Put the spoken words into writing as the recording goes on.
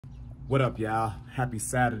What up, y'all? Happy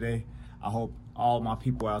Saturday. I hope all my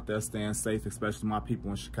people out there staying safe, especially my people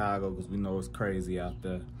in Chicago, because we know it's crazy out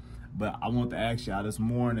there. But I want to ask y'all this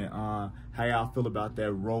morning, how y'all feel about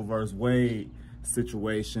that Roe vs. Wade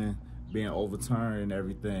situation being overturned and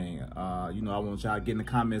everything. I want y'all to get in the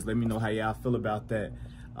comments. Let me know how y'all feel about that.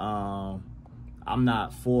 I'm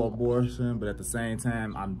not for abortion, but at the same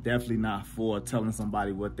time, I'm definitely not for telling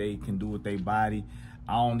somebody what they can do with their body.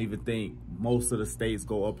 I don't even think most of the states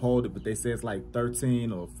go uphold it, but they say it's like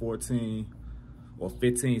 13 or 14 or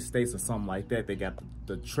 15 states or something like that. They got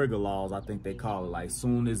the trigger laws, I think they call it. Like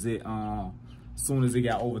soon as it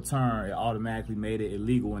got overturned, it automatically made it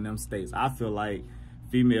illegal in them states. I feel like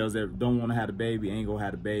females that don't want to have a baby ain't gonna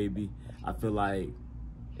have a baby. I feel like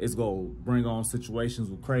it's gonna bring on situations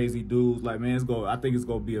with crazy dudes. Like, man, I think it's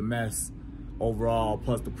gonna be a mess overall,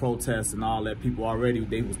 plus the protests and all that. People already,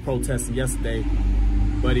 they was protesting yesterday,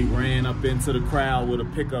 but he ran up into the crowd with a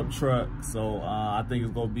pickup truck. So I think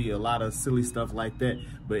it's gonna be a lot of silly stuff like that.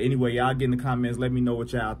 But anyway, y'all get in the comments, let me know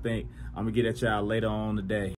what y'all think. I'm gonna get at y'all later on today.